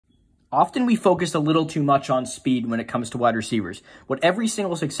Often we focus a little too much on speed when it comes to wide receivers. What every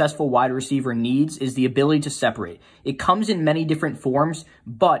single successful wide receiver needs is the ability to separate. It comes in many different forms,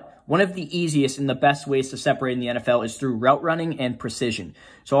 but one of the easiest and the best ways to separate in the NFL is through route running and precision.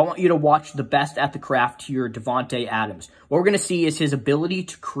 So I want you to watch the best at the craft here, Davante Adams. What we're going to see is his ability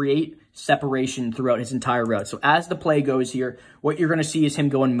to create separation throughout his entire route. So as the play goes here, what you're going to see is him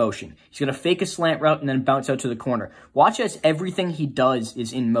go in motion. He's going to fake a slant route and then bounce out to the corner. Watch as everything he does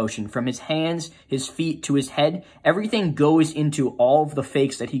is in motion. From his hands, his feet, to his head, everything goes into all of the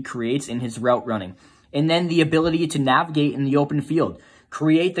fakes that he creates in his route running. And then the ability to navigate in the open field,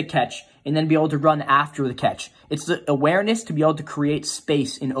 create the catch, and then be able to run after the catch. It's the awareness to be able to create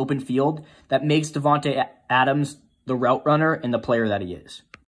space in open field that makes Davante Adams the route runner and the player that he is.